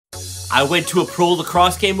I went to a pro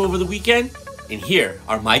lacrosse game over the weekend, and here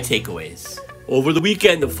are my takeaways. Over the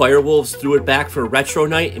weekend, the FireWolves threw it back for a retro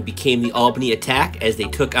night and became the Albany Attack as they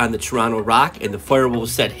took on the Toronto Rock, and the FireWolves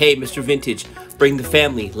said, "Hey, Mr. Vintage, bring the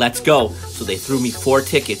family, let's go." So they threw me 4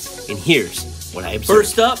 tickets, and here's what I observed.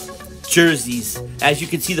 First up, jerseys. As you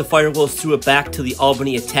can see, the FireWolves threw it back to the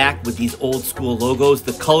Albany Attack with these old school logos.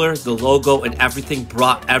 The color, the logo, and everything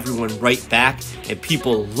brought everyone right back, and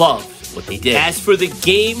people loved what they did. As for the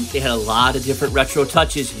game, they had a lot of different retro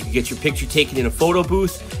touches. You could get your picture taken in a photo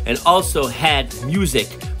booth, and also had music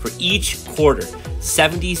for each quarter.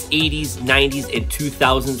 70s, 80s, 90s, and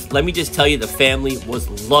 2000s. Let me just tell you, the family was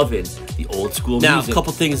loving the old school music. Now, a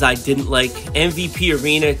couple things I didn't like. MVP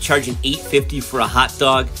Arena charging $8.50 for a hot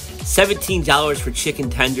dog, $17 for chicken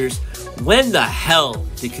tenders. When the hell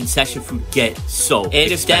did concession food get so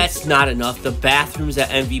expensive? If that's not enough, the bathrooms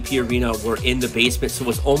at MVP Arena were in the basement, so it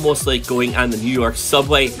was almost like going on the New York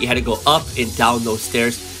subway. You had to go up and down those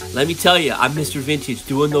stairs. Let me tell you, I'm Mr. Vintage.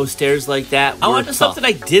 Doing those stairs like that, I want to something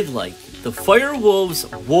I did like. The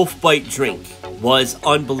FireWolves Wolf Bite drink was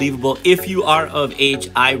unbelievable. If you are of age,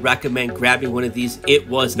 I recommend grabbing one of these. It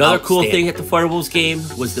was another cool thing at the FireWolves game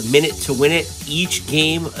was the minute to win it. Each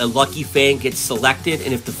game, a lucky fan gets selected,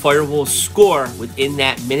 and if the FireWolves score within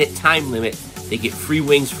that minute time limit, they get free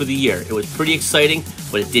wings for the year. It was pretty exciting,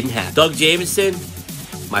 but it didn't happen. Doug Jamieson,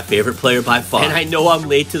 my favorite player by far. And I know I'm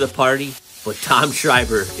late to the party, but Tom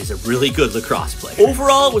Schreiber is a really good lacrosse player.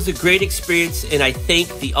 Overall, it was a great experience, and I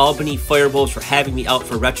thank the Albany FireWolves for having me out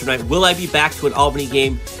for Retro Night. Will I be back to an Albany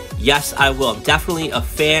game? Yes, I will. I'm definitely a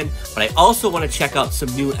fan, but I also want to check out some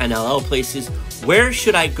new NLL places. Where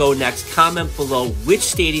should I go next? Comment below which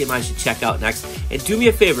stadium I should check out next. And do me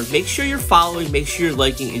a favor, make sure you're following, make sure you're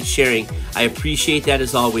liking and sharing. I appreciate that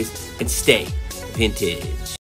as always, and stay vintage.